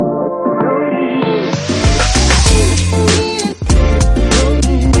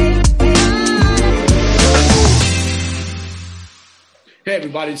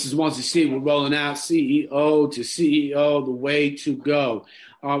everybody, this is Munson Steed. We're rolling out CEO to CEO, the way to go.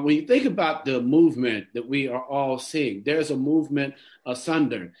 When you think about the movement that we are all seeing, there's a movement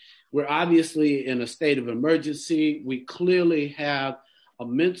asunder. We're obviously in a state of emergency. We clearly have a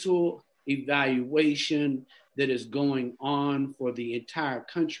mental evaluation that is going on for the entire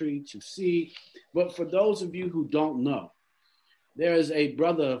country to see. But for those of you who don't know, there is a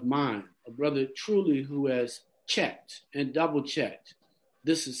brother of mine, a brother truly who has checked and double checked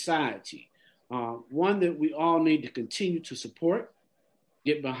this society, one that we all need to continue to support,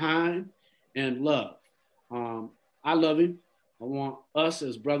 get behind, and love. I love him. I want us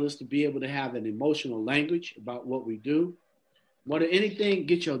as brothers to be able to have an emotional language about what we do. More than anything,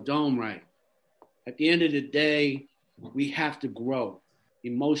 get your dome right. At the end of the day, we have to grow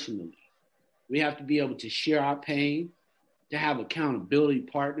emotionally. We have to be able to share our pain, to have accountability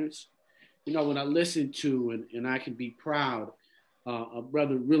partners. You know, when I listen to, and I can be proud, a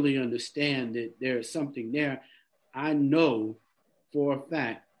brother really understand that there is something there. I know for a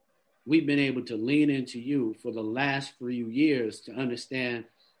fact we've been able to lean into you for the last few years to understand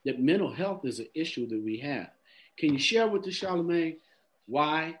that mental health is an issue that we have. Can you share with us, Charlamagne,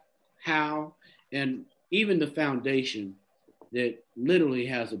 why, how, and even the foundation that literally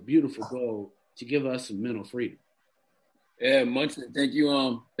has a beautiful goal to give us some mental freedom? Yeah, Munson, thank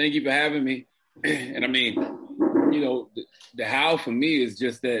you. Thank you for having me. And I mean, you know, the how for me is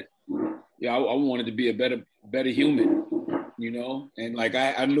just that, I wanted to be a better human, you know, and like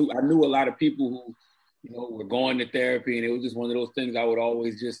I knew a lot of people who, you know, were going to therapy, and it was just one of those things I would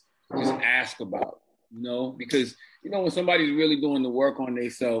always just ask about, you know, because, you know, when somebody's really doing the work on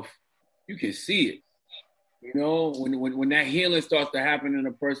themselves, you can see it. You know, when that healing starts to happen in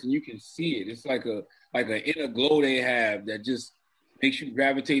a person, you can see it. It's like an inner glow they have that just makes you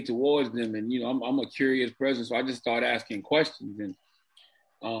gravitate towards them. And, you know, I'm a curious person, so I just started asking questions. And,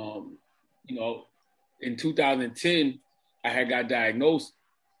 you know, in 2010, I had got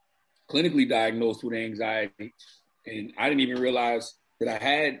clinically diagnosed with anxiety. And I didn't even realize that I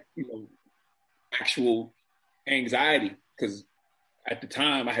had, you know, actual anxiety, because at the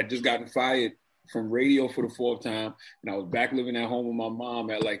time I had just gotten fired from radio for the 4th time. And I was back living at home with my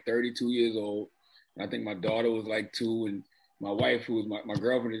mom at like 32 years old. And I think my daughter was like 2, and my wife, who was my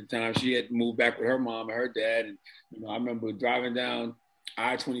girlfriend at the time, she had moved back with her mom and her dad. And, you know, I remember driving down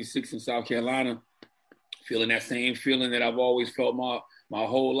I-26 in South Carolina, feeling that same feeling that I've always felt my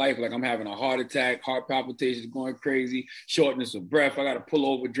whole life, like I'm having a heart attack, heart palpitations going crazy, shortness of breath. I got to pull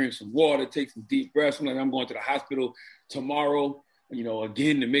over, drink some water, take some deep breaths. I'm like, I'm going to the hospital tomorrow, you know,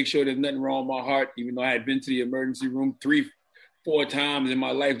 again, to make sure there's nothing wrong with my heart, even though I had been to the emergency room 3-4 times in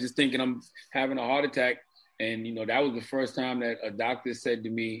my life just thinking I'm having a heart attack. And, you know, that was the first time that a doctor said to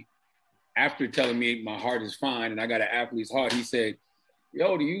me, after telling me my heart is fine and I got an athlete's heart, he said,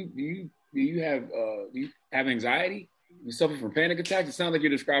 yo, do you have anxiety? You suffer from panic attacks? It sounds like you're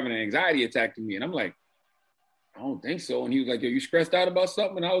describing an anxiety attack to me. And I'm like, I don't think so. And he was like, yo, you stressed out about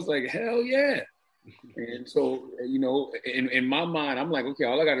something? And I was like, hell yeah. And so, you know, in my mind, I'm like, okay,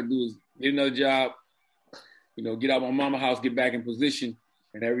 all I got to do is get another job, you know, get out of my mama's house, get back in position,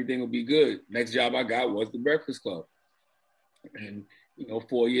 and everything will be good. Next job I got was the Breakfast Club. And, you know,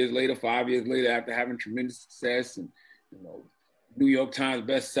 5 years later, after having tremendous success and, you know, New York Times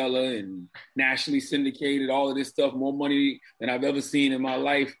bestseller and nationally syndicated, all of this stuff, more money than I've ever seen in my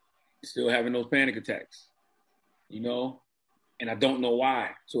life, still having those panic attacks, you know, and I don't know why.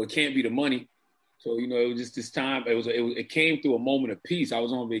 So it can't be the money. So, you know, it was just this time, it came through a moment of peace. I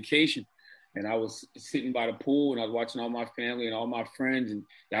was on vacation and I was sitting by the pool and I was watching all my family and all my friends. And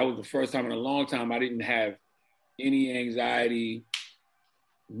that was the first time in a long time I didn't have any anxiety,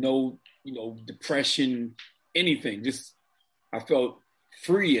 no, you know, depression, anything. Just, I felt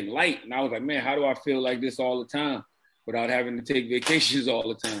free and light. And I was like, man, how do I feel like this all the time without having to take vacations all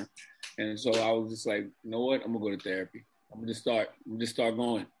the time? And so I was just like, you know what? I'm gonna go to therapy. I'm gonna just start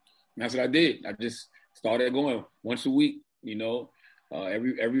going. And that's what I did. I just started going once a week, you know,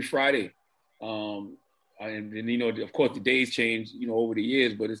 every Friday. And you know, of course, the days change, you know, over the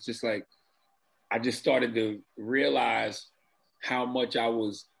years, but it's just like I just started to realize how much I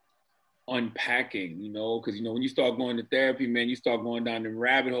was unpacking, you know, because, you know, when you start going to therapy, man, you start going down them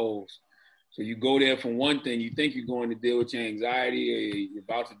rabbit holes. So you go there for one thing, you think you're going to deal with your anxiety or your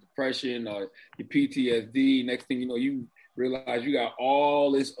bouts of depression or your PTSD. Next thing you know, you realize you got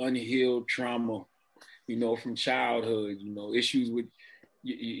all this unhealed trauma, you know, from childhood, you know, issues with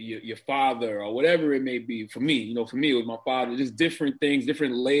your father or whatever it may be. For me, it was my father, just different things,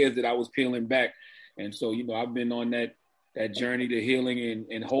 different layers that I was peeling back. And so, you know, I've been on that journey to healing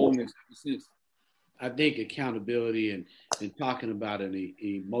and wholeness ever since. I think accountability and talking about an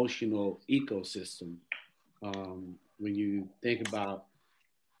emotional ecosystem. When you think about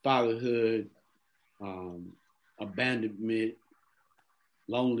fatherhood, abandonment,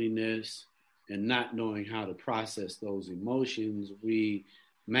 loneliness, and not knowing how to process those emotions, we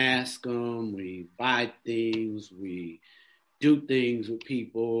mask them, we buy things, we do things with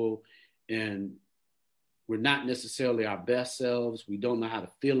people, and we're not necessarily our best selves. We don't know how to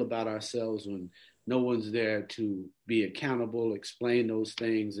feel about ourselves when no one's there to be accountable, explain those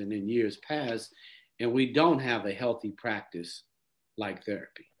things. And then years pass, and we don't have a healthy practice like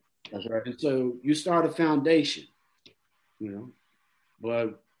therapy. That's right. And so you start a foundation,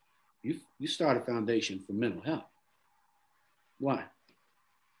 but you start a foundation for mental health. Why?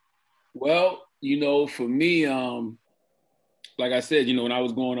 Well, for me, like I said, when I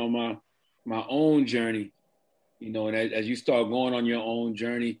was going on my own journey, and as you start going on your own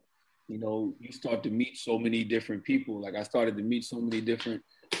journey, you start to meet so many different people. Like I started to meet so many different,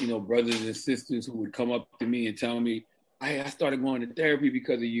 brothers and sisters who would come up to me and tell me, hey, I started going to therapy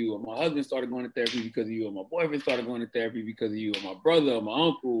because of you, or my husband started going to therapy because of you, or my boyfriend started going to therapy because of you, or my brother, or my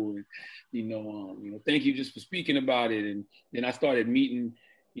uncle, and thank you just for speaking about it. And then I started meeting,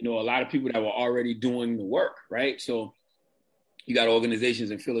 a lot of people that were already doing the work, right? So you got organizations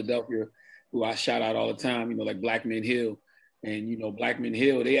in Philadelphia who I shout out all the time, like Black Men Heal. And, Black Men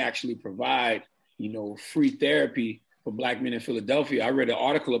Heal, they actually provide, free therapy for Black men in Philadelphia. I read an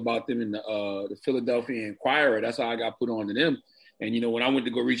article about them in the Philadelphia Inquirer. That's how I got put on to them. And, when I went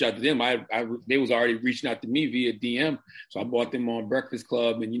to go reach out to them, they was already reaching out to me via DM. So I brought them on Breakfast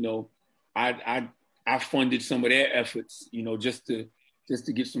Club, and, I funded some of their efforts, just to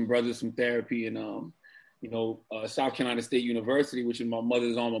get some brothers some therapy. And, South Carolina State University, which is my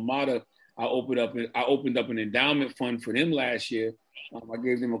mother's alma mater, I opened up an endowment fund for them last year. I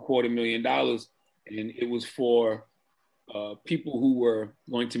gave them $250,000, and it was for people who were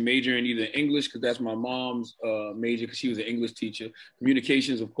going to major in either English, because that's my mom's major, because she was an English teacher,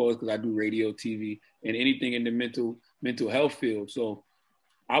 communications, of course, because I do radio, TV, and anything in the mental health field. So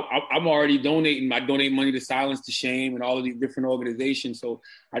I'm already donating. I donate money to Silence the Shame and all of these different organizations. So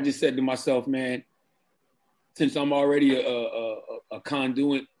I just said to myself, man, since I'm already a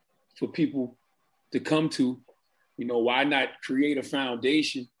conduit for people to come to, why not create a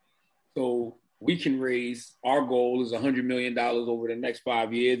foundation so we can raise, our goal is $100 million over the next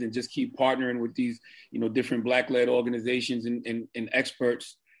 5 years, and just keep partnering with these, different Black-led organizations and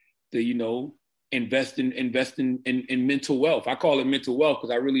experts to, invest in mental wealth. I call it mental wealth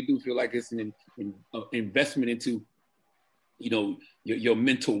because I really do feel like it's an investment into, your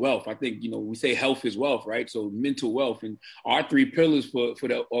mental wealth. I think, we say health is wealth, right? So mental wealth. And our 3 pillars for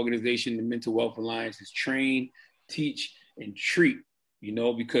the organization, the Mental Wealth Alliance, is train, teach, and treat,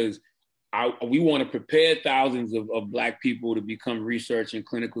 because we want to prepare thousands of Black people to become research and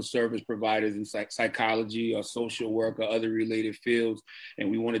clinical service providers in psychology or social work or other related fields. And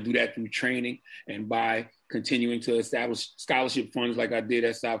we want to do that through training and by continuing to establish scholarship funds like I did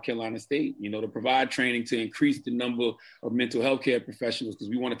at South Carolina State, to provide training to increase the number of mental health care professionals, because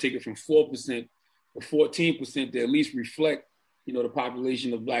we want to take it from 4% to 14% to at least reflect, the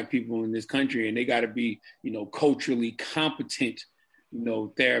population of Black people in this country. And they got to be, culturally competent,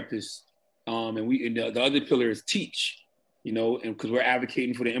 therapists. And the other pillar is teach, and because we're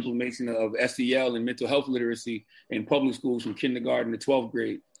advocating for the implementation of SEL and mental health literacy in public schools from kindergarten to 12th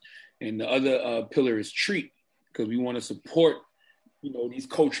grade. And the other pillar is treat, because we want to support, these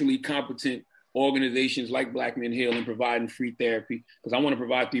culturally competent organizations like Black Men Heal and providing free therapy, because I want to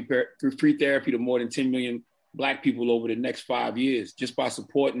provide free therapy to more than 10 million Black people over the next 5 years, just by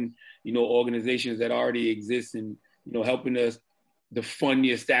supporting, organizations that already exist and, helping us to fund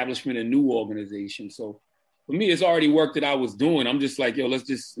the establishment of new organizations. So for me, it's already work that I was doing. I'm just like, let's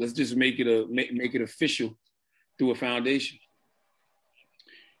just make it official through a foundation.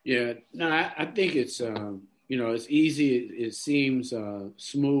 Yeah, no, I think it's, it's easy. It seems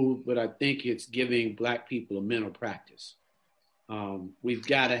smooth, but I think it's giving Black people a mental practice. We've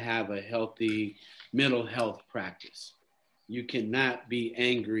got to have a healthy mental health practice. You cannot be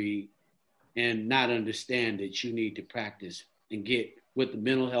angry and not understand that you need to practice and get with the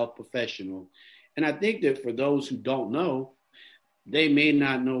mental health professional. And I think that for those who don't know, they may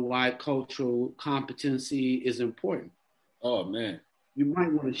not know why cultural competency is important. Oh, man. You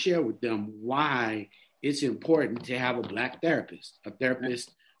might want to share with them why it's important to have a Black therapist, a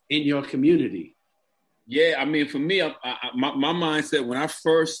therapist in your community. Yeah, I mean, for me, my mindset when I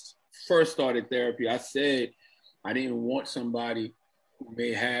first started therapy, I said I didn't want somebody who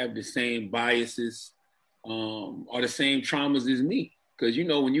may have the same biases or the same traumas as me. Because, you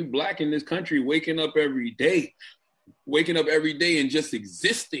know, when you black in this country, waking up every day and just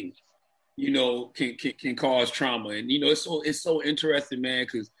existing, you know, can cause trauma. And, you know, it's so interesting, man,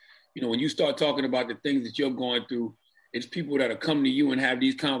 because, you know, when you start talking about the things that you're going through, it's people that are coming to you and have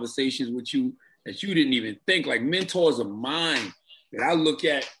these conversations with you that you didn't even think, like mentors of mine that I look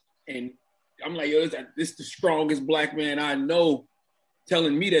at and I'm like, yo, this is the strongest black man I know,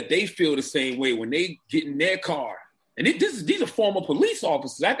 telling me that they feel the same way when they get in their car. And these are former police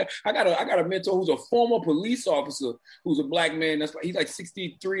officers. I got a mentor who's a former police officer who's a black man. He's like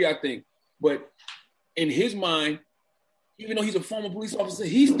 63, I think. But in his mind, even though he's a former police officer,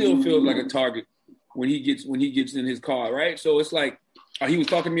 he still feels like a target when he gets in his car, right? So it's like he was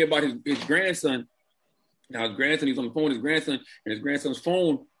talking to me about his grandson. Now his grandson, he was on the phone with his grandson, and his grandson's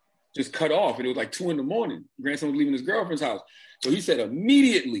phone just cut off, and it was like 2 a.m. His grandson was leaving his girlfriend's house. So he said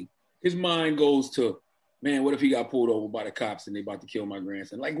immediately his mind goes to, man, what if he got pulled over by the cops and they about to kill my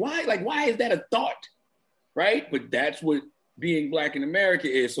grandson? Like, why? Like, why is that a thought, right? But that's what being black in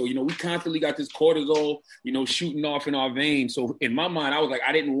America is. So, you know, we constantly got this cortisol, you know, shooting off in our veins. So in my mind, I was like,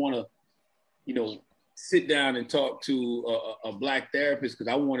 I didn't want to, you know, sit down and talk to a black therapist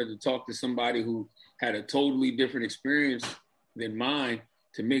because I wanted to talk to somebody who had a totally different experience than mine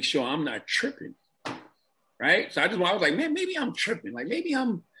to make sure I'm not tripping, right? So I was like, man, maybe I'm tripping. Like maybe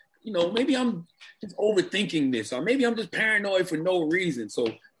I'm just overthinking this, or maybe I'm just paranoid for no reason. So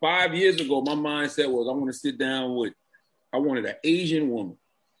 5 years ago, my mindset was I want to sit down with, I wanted an Asian woman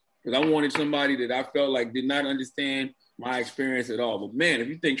because I wanted somebody that I felt like did not understand my experience at all. But man, if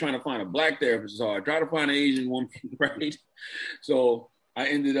you think trying to find a black therapist is hard, try to find an Asian woman, right? So I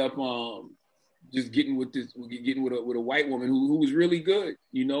ended up just getting with a white woman who was really good,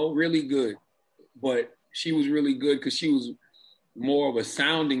 you know, really good. But she was really good because she was more of a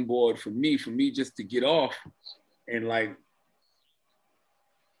sounding board for me just to get off. And like,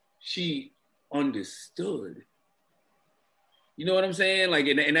 she understood. You know what I'm saying? Like,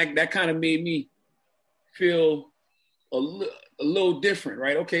 and that kind of made me feel a little different,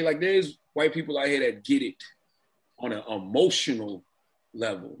 right? Okay, like there's white people out here that get it on an emotional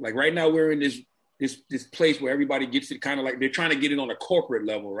level. Like right now we're in this place where everybody gets it kind of like they're trying to get it on a corporate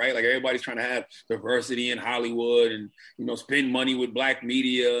level, right? Like everybody's trying to have diversity in Hollywood and, you know, spend money with black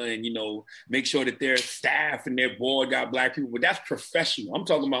media and, you know, make sure that their staff and their board got black people. But that's professional. I'm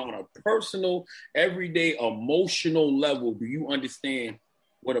talking about on a personal, everyday, emotional level. Do you understand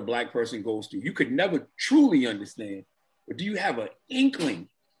what a black person goes through? You could never truly understand, but do you have an inkling,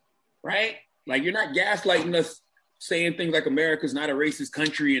 right? Like you're not gaslighting us saying things like America's not a racist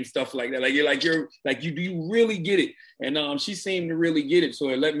country and stuff like that. Do you really get it? And she seemed to really get it. So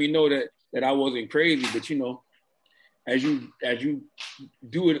it let me know that I wasn't crazy. But you know, as you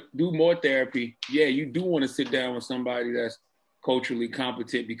do more therapy, yeah, you do want to sit down with somebody that's culturally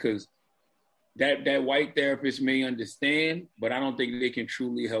competent because that white therapist may understand, but I don't think they can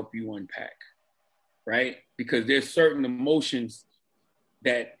truly help you unpack, right? Because there's certain emotions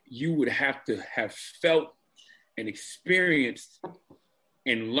that you would have to have felt and experienced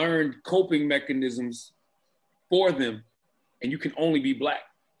and learned coping mechanisms for them. And you can only be black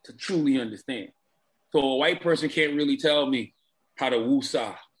to truly understand. So a white person can't really tell me how to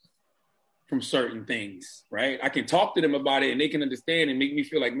woosah from certain things, right? I can talk to them about it and they can understand and make me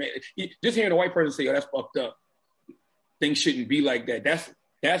feel like, man, just hearing a white person say, oh, that's fucked up. Things shouldn't be like that.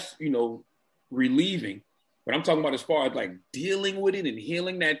 That's, you know, relieving. But I'm talking about as far as like dealing with it and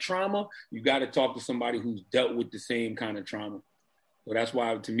healing that trauma, you got to talk to somebody who's dealt with the same kind of trauma. So that's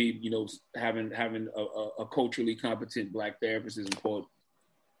why, to me, you know, having a culturally competent black therapist is important.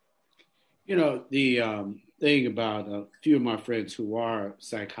 You know, the thing about a few of my friends who are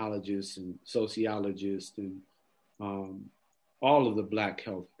psychologists and sociologists and all of the black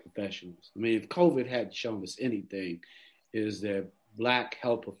health professionals. I mean, if COVID had shown us anything, is that black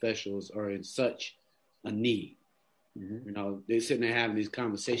health professionals are in such a need. Mm-hmm. You know, they're sitting there having these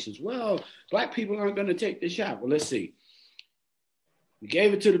conversations. Well, black people aren't going to take the shot. Well, let's see. We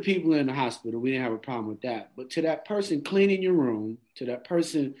gave it to the people in the hospital. We didn't have a problem with that. But to that person cleaning your room, to that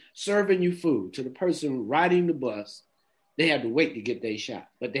person serving you food, to the person riding the bus, they had to wait to get their shot,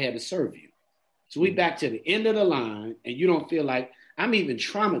 but they had to serve you. So we back to the end of the line, and you don't feel like I'm even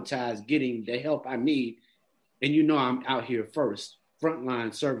traumatized getting the help I need. And you know I'm out here first, front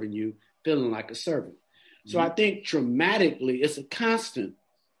line serving you, feeling like a servant. So I think traumatically, it's a constant,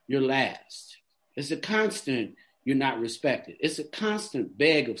 you're last. It's a constant, you're not respected. It's a constant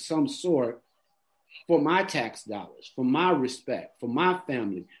beg of some sort for my tax dollars, for my respect, for my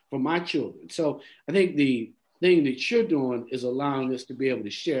family, for my children. So I think the thing that you're doing is allowing us to be able to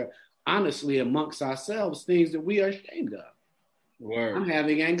share honestly amongst ourselves things that we are ashamed of. Word. I'm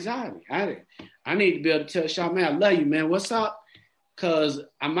having anxiety. I need to be able to tell Charlamagne, I love you, man. What's up? Because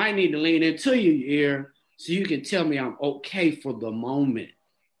I might need to lean into your ear so you can tell me I'm okay for the moment.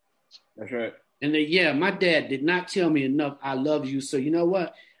 That's right. And then, yeah, my dad did not tell me enough I love you. So you know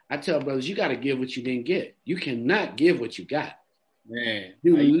what? I tell brothers, you got to give what you didn't get. You cannot give what you got. Man.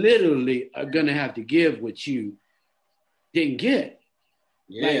 You literally are going to have to give what you didn't get.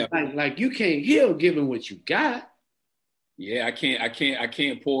 Yeah. Like you can't heal giving what you got. Yeah, I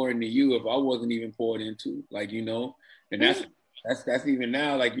can't pour into you if I wasn't even poured into. Like, you know, and that's even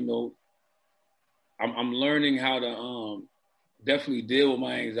now, like, you know, I'm learning how to definitely deal with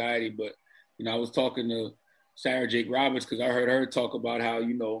my anxiety. But, you know, I was talking to Sarah Jake Roberts because I heard her talk about how,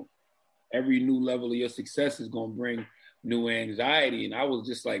 you know, every new level of your success is going to bring new anxiety. And I was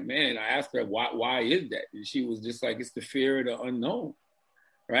just like, man, I asked her, why is that? And she was just like, it's the fear of the unknown,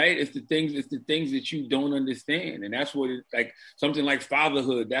 right? It's the things that you don't understand. And that's what like something like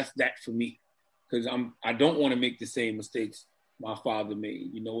fatherhood, that's that for me. Because I don't want to make the same mistakes my father made,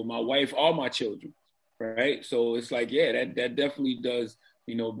 you know, with my wife or my children, right? So it's like, yeah, that definitely does,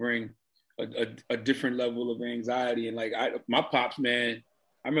 you know, bring a different level of anxiety. And like my pops, man,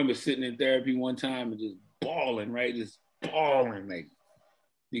 I remember sitting in therapy one time and just bawling, right? Just bawling, like,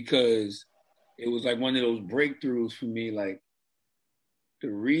 because it was like one of those breakthroughs for me. Like, the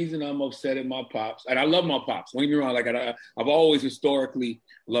reason I'm upset at my pops, and I love my pops, don't get me wrong, like I've always historically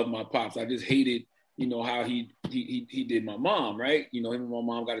loved my pops. I just hated, you know, how he did my mom, right? You know, him and my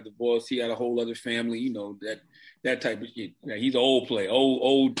mom got a divorce. He had a whole other family, you know, that type of shit. Yeah, he's an old player,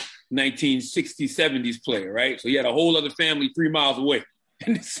 old 1960s, 70s player, right? So he had a whole other family 3 miles away.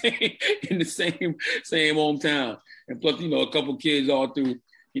 In the same hometown, and plus, you know, a couple kids all through,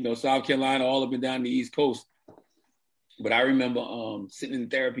 you know, South Carolina, all up and down the East Coast. But I remember sitting in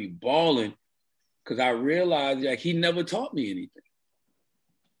therapy bawling because I realized like he never taught me anything,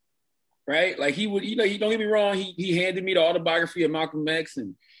 right? Like he would, you know, don't get me wrong, he handed me the autobiography of Malcolm X,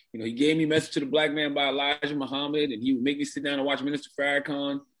 and you know, he gave me Message to the Black Man by Elijah Muhammad, and he would make me sit down and watch Minister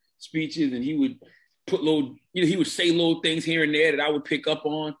Farrakhan speeches, and he would put little, you know, he would say little things here and there that I would pick up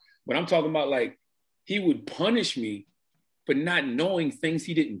on. But I'm talking about like he would punish me for not knowing things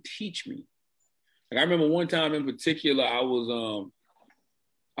he didn't teach me. Like I remember one time in particular, I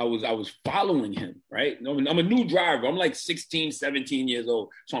was following him, right? I'm a new driver. I'm like 16, 17 years old.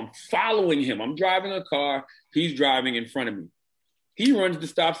 So I'm following him. I'm driving a car. He's driving in front of me. He runs the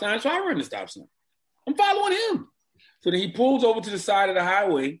stop sign, so I run the stop sign. I'm following him. So then he pulls over to the side of the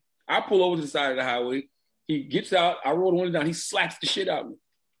highway. I pull over to the side of the highway. He gets out. I roll the window down. He slaps the shit out of me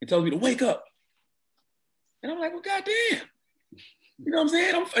and tells me to wake up. And I'm like, well, goddamn. You know what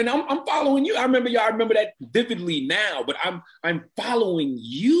I'm saying? I'm following you. I remember that vividly now, but I'm following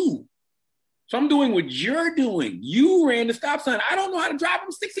you. So I'm doing what you're doing. You ran the stop sign. I don't know how to drive.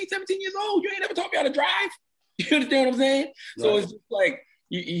 I'm 16, 17 years old. You ain't never taught me how to drive. You understand what I'm saying? Right. So it's just like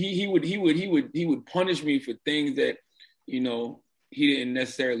he would punish me for things that, you know, he didn't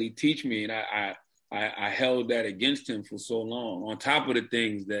necessarily teach me, and I held that against him for so long. On top of the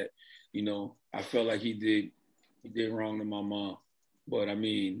things that, you know, I felt like he did wrong to my mom. But I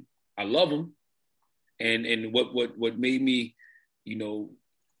mean, I love him, and what made me, you know,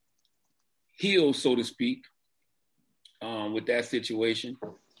 heal, so to speak, with that situation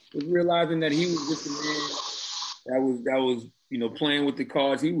was realizing that he was just a man that was you know, playing with the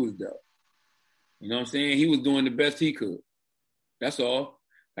cards he was dealt. You know what I'm saying? He was doing the best he could. That's all.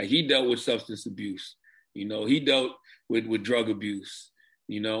 Like he dealt with substance abuse. You know, he dealt with drug abuse.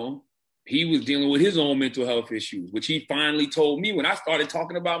 You know, he was dealing with his own mental health issues, which he finally told me when I started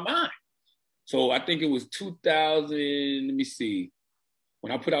talking about mine. So I think it was 2000, let me see.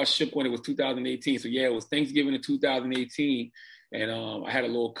 When I put out Shook One, it was 2018. So yeah, it was Thanksgiving of 2018. And I had a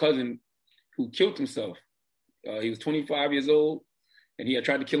little cousin who killed himself. He was 25 years old, and he had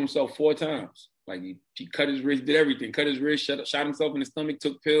tried to kill himself 4 times. Like he cut his wrist, did everything, cut his wrist, shot himself in the stomach,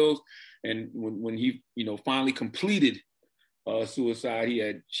 took pills. And when he, you know, finally completed suicide, he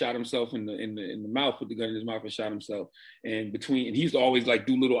had shot himself in the mouth, put the gun in his mouth and shot himself. And he used to always like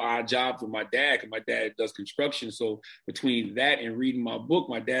do little odd jobs with my dad, because my dad does construction. So between that and reading my book,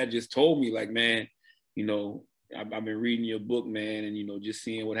 my dad just told me like, man, you know, I've been reading your book, man, and, you know, just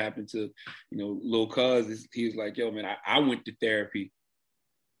seeing what happened to, you know, little cuz. He was like, yo, man, I went to therapy,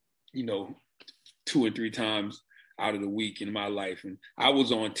 you know, 2 or 3 times out of the week in my life. And I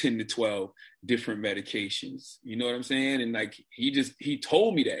was on 10 to 12 different medications. You know what I'm saying? And like, he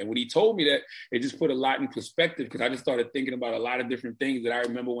told me that. And when he told me that, it just put a lot in perspective, because I just started thinking about a lot of different things that I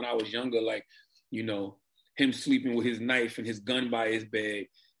remember when I was younger, like, you know, him sleeping with his knife and his gun by his bed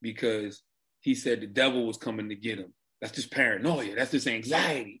because he said the devil was coming to get him. That's just paranoia. That's just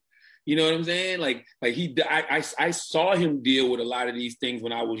anxiety. You know what I'm saying? I saw him deal with a lot of these things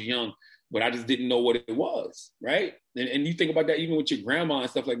when I was young, but I just didn't know what it was, right? And you think about that even with your grandma and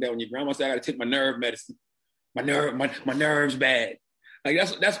stuff like that. When your grandma said, "I got to take my nerve medicine. My nerve's bad." Like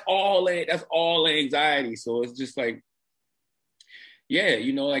that's all anxiety. So it's just like, yeah,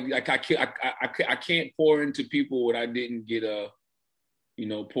 you know, like I can't pour into people what I didn't get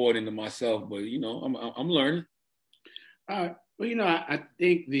poured into myself. But you know, I'm learning. Well, you know, I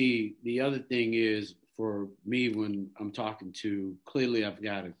think the other thing is for me when I'm talking to, clearly I've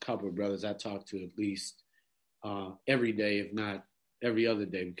got a couple of brothers I talk to at least every day, if not every other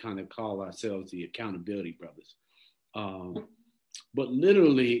day. We kind of call ourselves the accountability brothers. But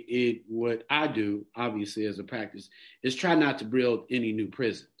literally what I do, obviously as a practice, is try not to build any new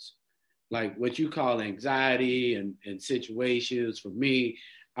prisons. Like what you call anxiety and situations, for me,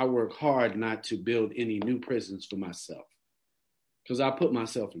 I work hard not to build any new prisons for myself. Because I put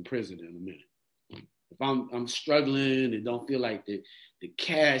myself in prison in a minute. If I'm struggling and don't feel like the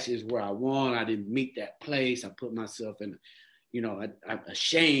cash is where I want, I didn't meet that place, I put myself in, a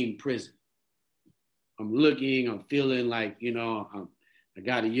shame prison. I'm feeling like, I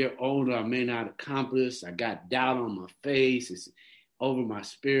got a year older, I may not accomplish, I got doubt on my face, it's over my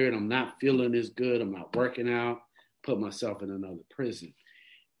spirit, I'm not feeling as good, I'm not working out, put myself in another prison.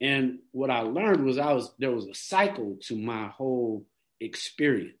 And what I learned was there was a cycle to my whole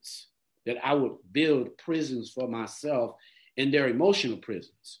experience, that I would build prisons for myself, and they're emotional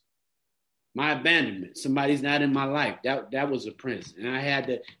prisons. My abandonment, somebody's not in my life, that was a prison. And I had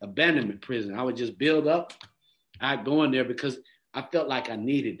the abandonment prison. I would just build up, I'd go in there because I felt like I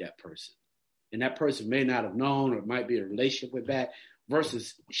needed that person. And that person may not have known, or it might be a relationship with that,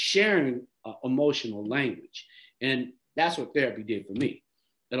 versus sharing emotional language. And that's what therapy did for me.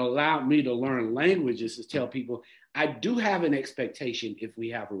 It allowed me to learn languages to tell people, I do have an expectation if we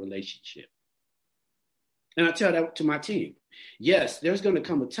have a relationship. And I tell that to my team. Yes, there's going to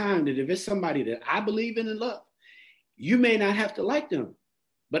come a time that if it's somebody that I believe in and love, you may not have to like them,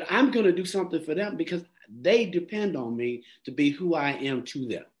 but I'm going to do something for them because they depend on me to be who I am to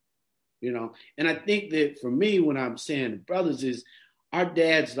them. And I think that for me, when I'm saying brothers, is our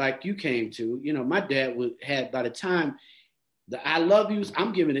dads, like you came to, my dad had, by the time the I love yous,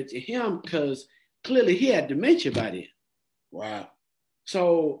 I'm giving it to him because clearly he had dementia by then. Wow.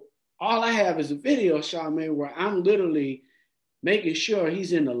 So all I have is a video, Charlamagne, where I'm literally making sure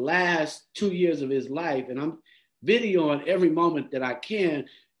he's in the last 2 years of his life, and I'm videoing every moment that I can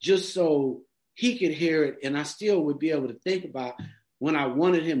just so he could hear it, and I still would be able to think about when I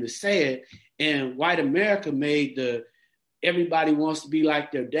wanted him to say it. And white America made the everybody wants to be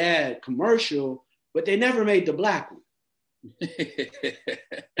like their dad commercial, but they never made the black one.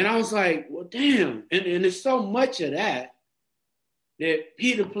 And I was like, well, damn. And there's so much of that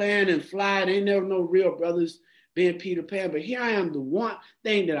Peter Pan and Fly, they never know real brothers being Peter Pan. But here I am, the one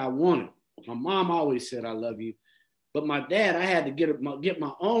thing that I wanted. My mom always said, I love you. But my dad, I had to get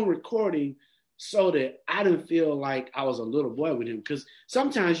my own recording so that I didn't feel like I was a little boy with him. Because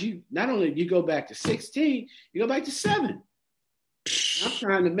sometimes not only you go back to 16, you go back to 7. I'm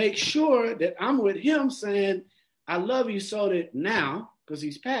trying to make sure that I'm with him saying, I love you, so that now, because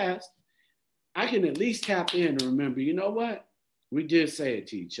he's passed, I can at least tap in and remember, you know what? We did say it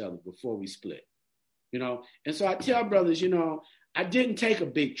to each other before we split, And so I tell brothers, I didn't take a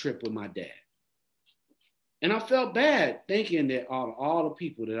big trip with my dad. And I felt bad thinking that all the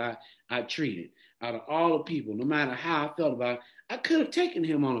people that I treated, out of all the people, no matter how I felt about it, I could have taken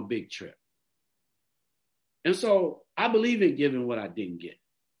him on a big trip. And so I believe in giving what I didn't get.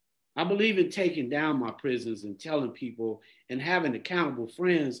 I believe in taking down my prisons and telling people and having accountable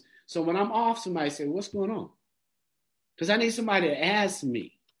friends. So when I'm off, somebody say, what's going on? Because I need somebody to ask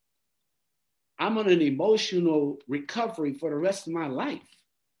me. I'm on an emotional recovery for the rest of my life.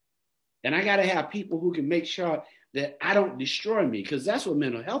 And I got to have people who can make sure that I don't destroy me, because that's what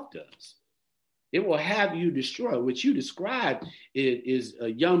mental health does. It will have you destroy. What you described is a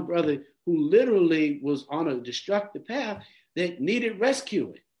young brother who literally was on a destructive path that needed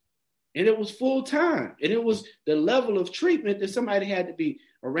rescuing. And it was full time. And it was the level of treatment that somebody had to be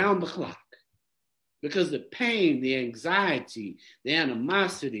around the clock. Because the pain, the anxiety, the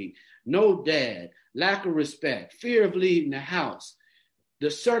animosity, no dad, lack of respect, fear of leaving the house, the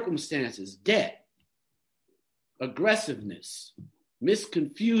circumstances, debt, aggressiveness,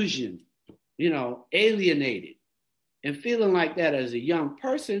 misconfusion, alienated, and feeling like that as a young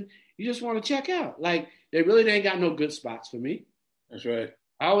person, you just want to check out. Like, they really ain't got no good spots for me. That's right.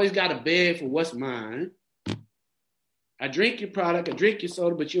 I always got a bed for what's mine. I drink your product, I drink your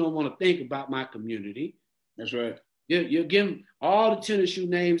soda, but you don't want to think about my community. That's right. You're giving all the tennis shoe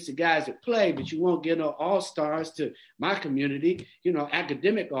names to guys that play, but you won't give no all-stars to my community,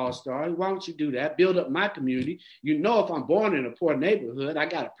 academic all-stars. Why don't you do that? Build up my community. If I'm born in a poor neighborhood, I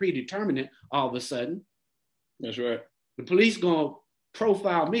got a predeterminant all of a sudden. That's right. The police gonna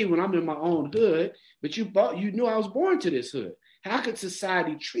profile me when I'm in my own hood, but you knew I was born to this hood. How could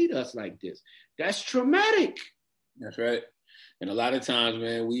society treat us like this? That's traumatic. That's right. And a lot of times,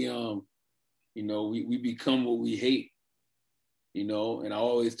 man, we become what we hate, and I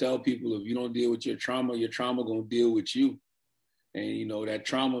always tell people, if you don't deal with your trauma gonna deal with you. And, that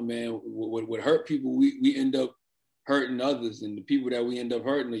trauma, man, would hurt people. We end up hurting others. And the people that we end up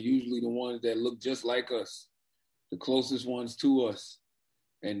hurting are usually the ones that look just like us, the closest ones to us.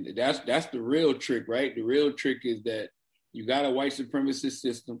 And that's the real trick, right? The real trick is that you got a white supremacist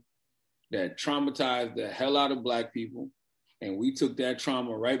system that traumatized the hell out of Black people. And we took that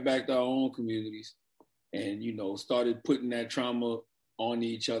trauma right back to our own communities and, started putting that trauma on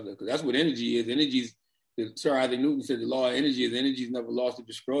each other. Because that's what energy is. Sir Isaac Newton said the law of energy is never lost or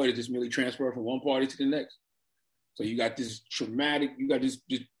destroyed. It just merely transferred from one party to the next. So you got this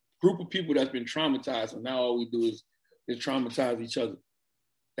group of people that's been traumatized. So now all we do is traumatize each other.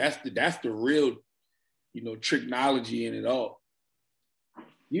 That's the real, technology in it all.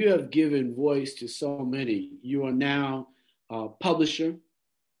 You have given voice to so many. You are now a publisher,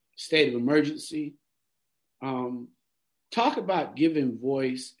 state of emergency. Talk about giving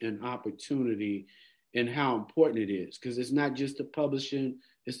voice and opportunity and how important it is, because it's not just the publishing,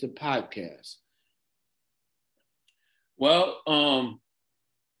 it's the podcast. Well, I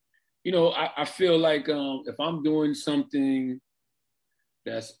feel like if I'm doing something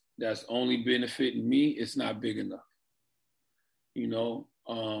that's only benefiting me, it's not big enough.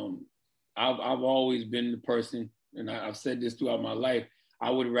 I've always been the person, and I've said this throughout my life,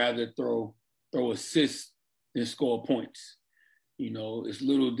 I would rather throw assists than score points. It's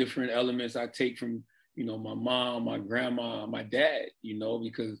little different elements I take from, my mom, my grandma, my dad,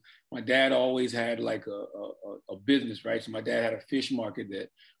 because my dad always had like a business, right? So my dad had a fish market that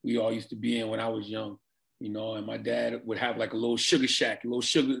we all used to be in when I was young, and my dad would have like a little sugar shack, little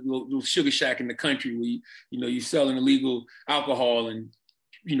sugar shack in the country where, you selling illegal alcohol and,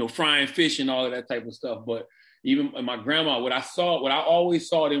 frying fish and all of that type of stuff. But even my grandma, what I always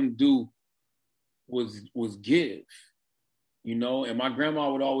saw them do was give. And my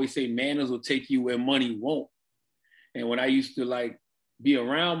grandma would always say, manners will take you where money won't. And when I used to be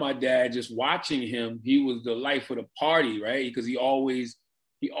around my dad, just watching him, he was the life of the party, right? Because he always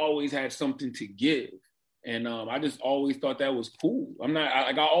had something to give. And I just always thought that was cool.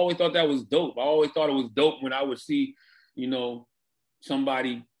 I always thought that was dope. I always thought it was dope when I would see,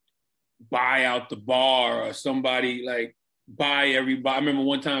 somebody buy out the bar or somebody buy everybody. I remember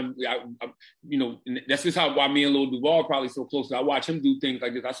one time, that's just why me and Lil Duval are probably so close. I watch him do things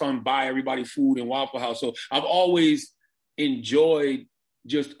like this. I saw him buy everybody food in Waffle House. So I've always enjoyed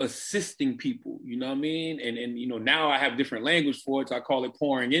just assisting people, you know what I mean? And now I have different language for it. So I call it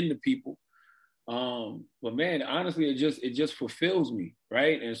pouring into people. But man, honestly, it just fulfills me,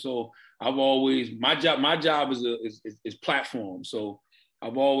 right? And so I've always, my job is platform. So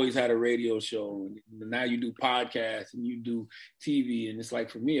I've always had a radio show, and now you do podcasts and you do TV. And it's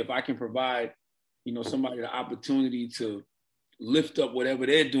like, for me, if I can provide, somebody the opportunity to lift up whatever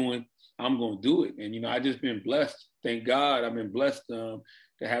they're doing, I'm going to do it. And, I just been blessed. Thank God I've been blessed to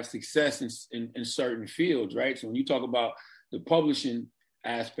have success in certain fields, right? So when you talk about the publishing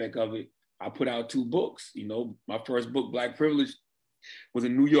aspect of it, I put out 2 books. My first book, Black Privilege, was a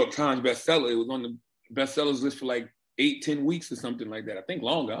New York Times bestseller. It was on the bestsellers list for 8-10 weeks or something like that. I think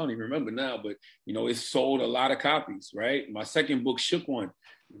longer. I don't even remember now, but it sold a lot of copies, right? My second book, Shook One,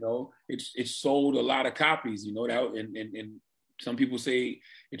 it sold a lot of copies, and some people say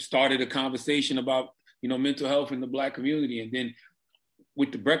it started a conversation about, mental health in the Black community. And then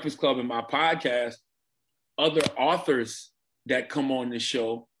with the Breakfast Club and my podcast, other authors that come on the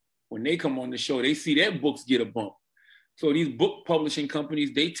show, when they come on the show, they see their books get a bump. So these book publishing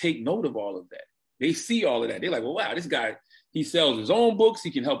companies, they take note of all of that. They see all of that. They're like, well, wow, this guy, he sells his own books.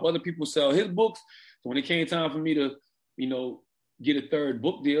 He can help other people sell his books. So when it came time for me to, get a third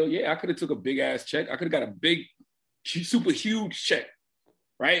book deal, yeah, I could have took a big ass check. I could have got a big, super huge check,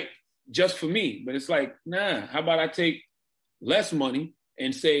 right? Just for me. But it's like, nah, how about I take less money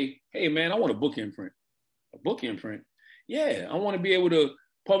and say, hey man, I want a book imprint. A book imprint? Yeah, I want to be able to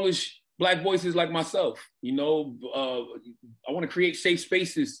publish Black voices like myself. I want to create safe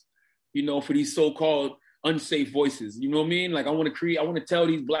spaces, for these so-called unsafe voices. You know what I mean? I want to tell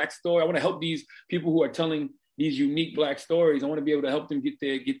these Black stories. I want to help these people who are telling these unique Black stories. I want to be able to help them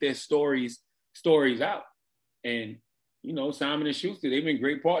get their stories out. And, Simon and Schuster, they've been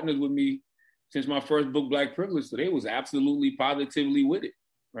great partners with me since my first book, Black Privilege. So they was absolutely positively with it,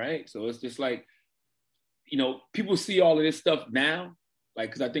 right? So it's just like, people see all of this stuff now, like,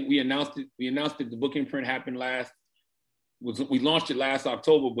 because I think we announced it. The book imprint happened we launched it last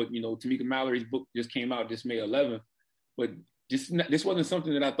October, but, Tamika Mallory's book just came out this May 11th. But this wasn't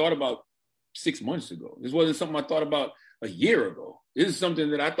something that I thought about 6 months ago. This wasn't something I thought about a year ago. This is something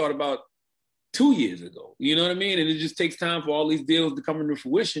that I thought about 2 years ago. You know what I mean? And it just takes time for all these deals to come into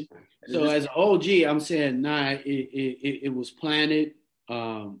fruition. So as an OG, I'm saying, it was planted.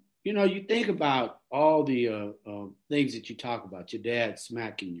 You think about all the things that you talk about, your dad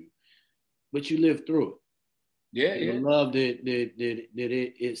smacking you, but you lived through it. Yeah. I love that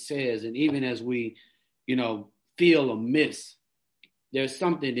it says, and even as we, feel a miss, there's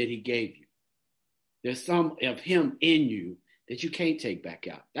something that he gave you. There's some of him in you that you can't take back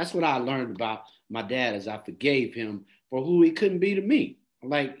out. That's what I learned about my dad as I forgave him for who he couldn't be to me.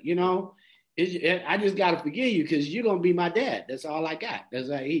 Like, I just got to forgive you because you're going to be my dad. That's all I got.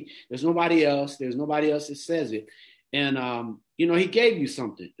 There's nobody else. There's nobody else that says it. And, he gave you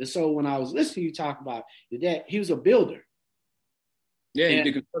something. And so when I was listening to you talk about your dad, he was a builder. Yeah.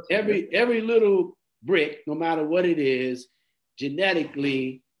 And every little brick, no matter what it is,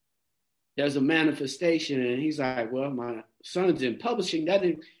 genetically, there's a manifestation. And he's like, well, my son's in publishing.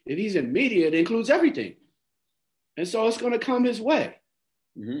 If he's in media, it includes everything. And so it's going to come his way.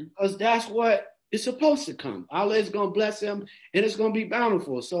 Because that's what it's supposed to come. Allah's going to bless him, and it's going to be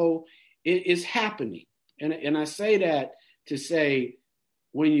bountiful. So it's happening. And I say that to say,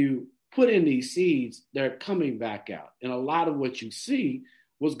 when you put in these seeds, they're coming back out. And a lot of what you see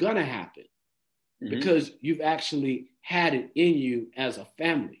was going to happen because you've actually had it in you as a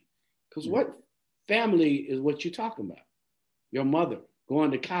family. Because what family is what you're talking about? Your mother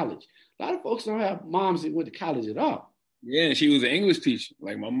going to college. A lot of folks don't have moms that went to college at all. Yeah, and she was an English teacher.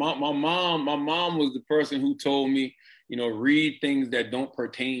 Like my mom was the person who told me, read things that don't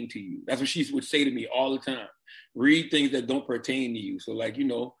pertain to you. That's what she would say to me all the time. Read things that don't pertain to you. So like,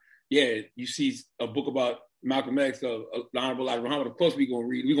 you see a book about Malcolm X, the Honorable Elijah Muhammad. Of course we're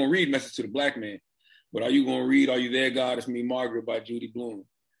gonna read Message to the Black Man. But are you gonna read Are You There, God? It's Me, Margaret by Judy Blume?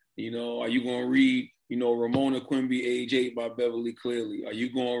 Are you gonna read Ramona Quimby, Age 8 by Beverly Cleary? Are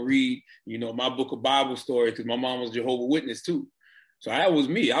you going to read, my book of Bible stories? Because my mom was Jehovah's Witness too. So that was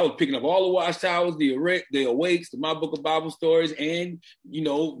me. I was picking up all the Watchtowers, the Awakes, my book of Bible stories, and,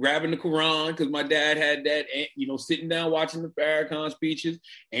 grabbing the Quran because my dad had that, and, sitting down watching the Farrakhan speeches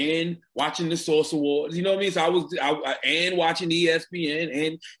and watching the Source Awards. You know what I mean? So and watching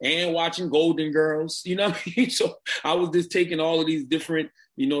ESPN and watching Golden Girls. You know what I mean? So I was just taking all of these different,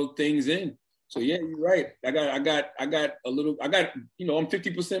 things in. So yeah, you're right. I'm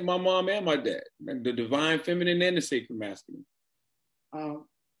 50% my mom and my dad, the divine feminine and the sacred masculine.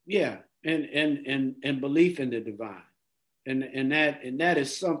 Yeah, and belief in the divine, and that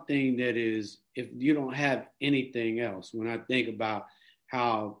is something that is, if you don't have anything else. When I think about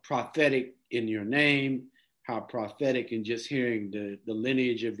how prophetic in your name, how prophetic in just hearing the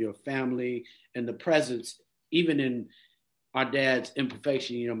lineage of your family and the presence, even in our dad's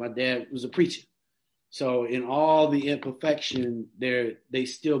imperfection. My dad was a preacher. So in all the imperfection there, they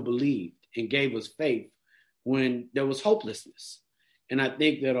still believed and gave us faith when there was hopelessness. And I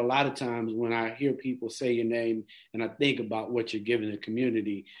think that a lot of times when I hear people say your name and I think about what you're giving the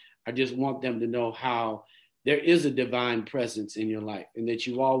community, I just want them to know how there is a divine presence in your life and that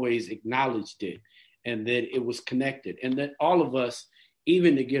you've always acknowledged it and that it was connected. And that all of us,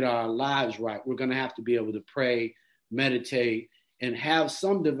 even to get our lives right, we're going to have to be able to pray, meditate, and have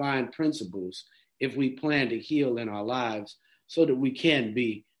some divine principles if we plan to heal in our lives so that we can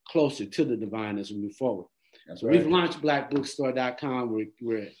be closer to the divine as we move forward. That's so right. We've launched blackbookstore.com.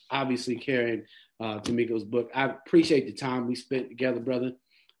 We're obviously carrying Tamiko's book. I appreciate the time we spent together, brother.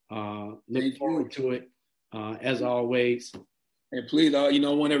 Look forward to it, as always. And please, I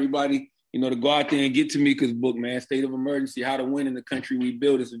want everybody, to go out there and get Tamika's book, man. State of Emergency, How to Win in the Country We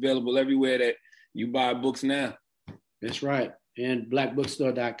Build. It's available everywhere that you buy books now. That's right. And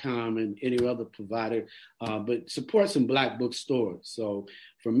blackbookstore.com and any other provider. But support some Black bookstores. So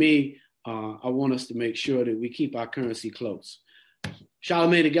for me, I want us to make sure that we keep our currency close.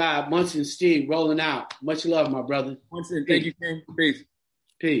 Charlamagne Tha God, Munson Steed, rolling out. Much love, my brother. Munson, thank you, King. Peace.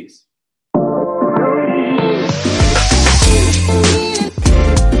 Peace.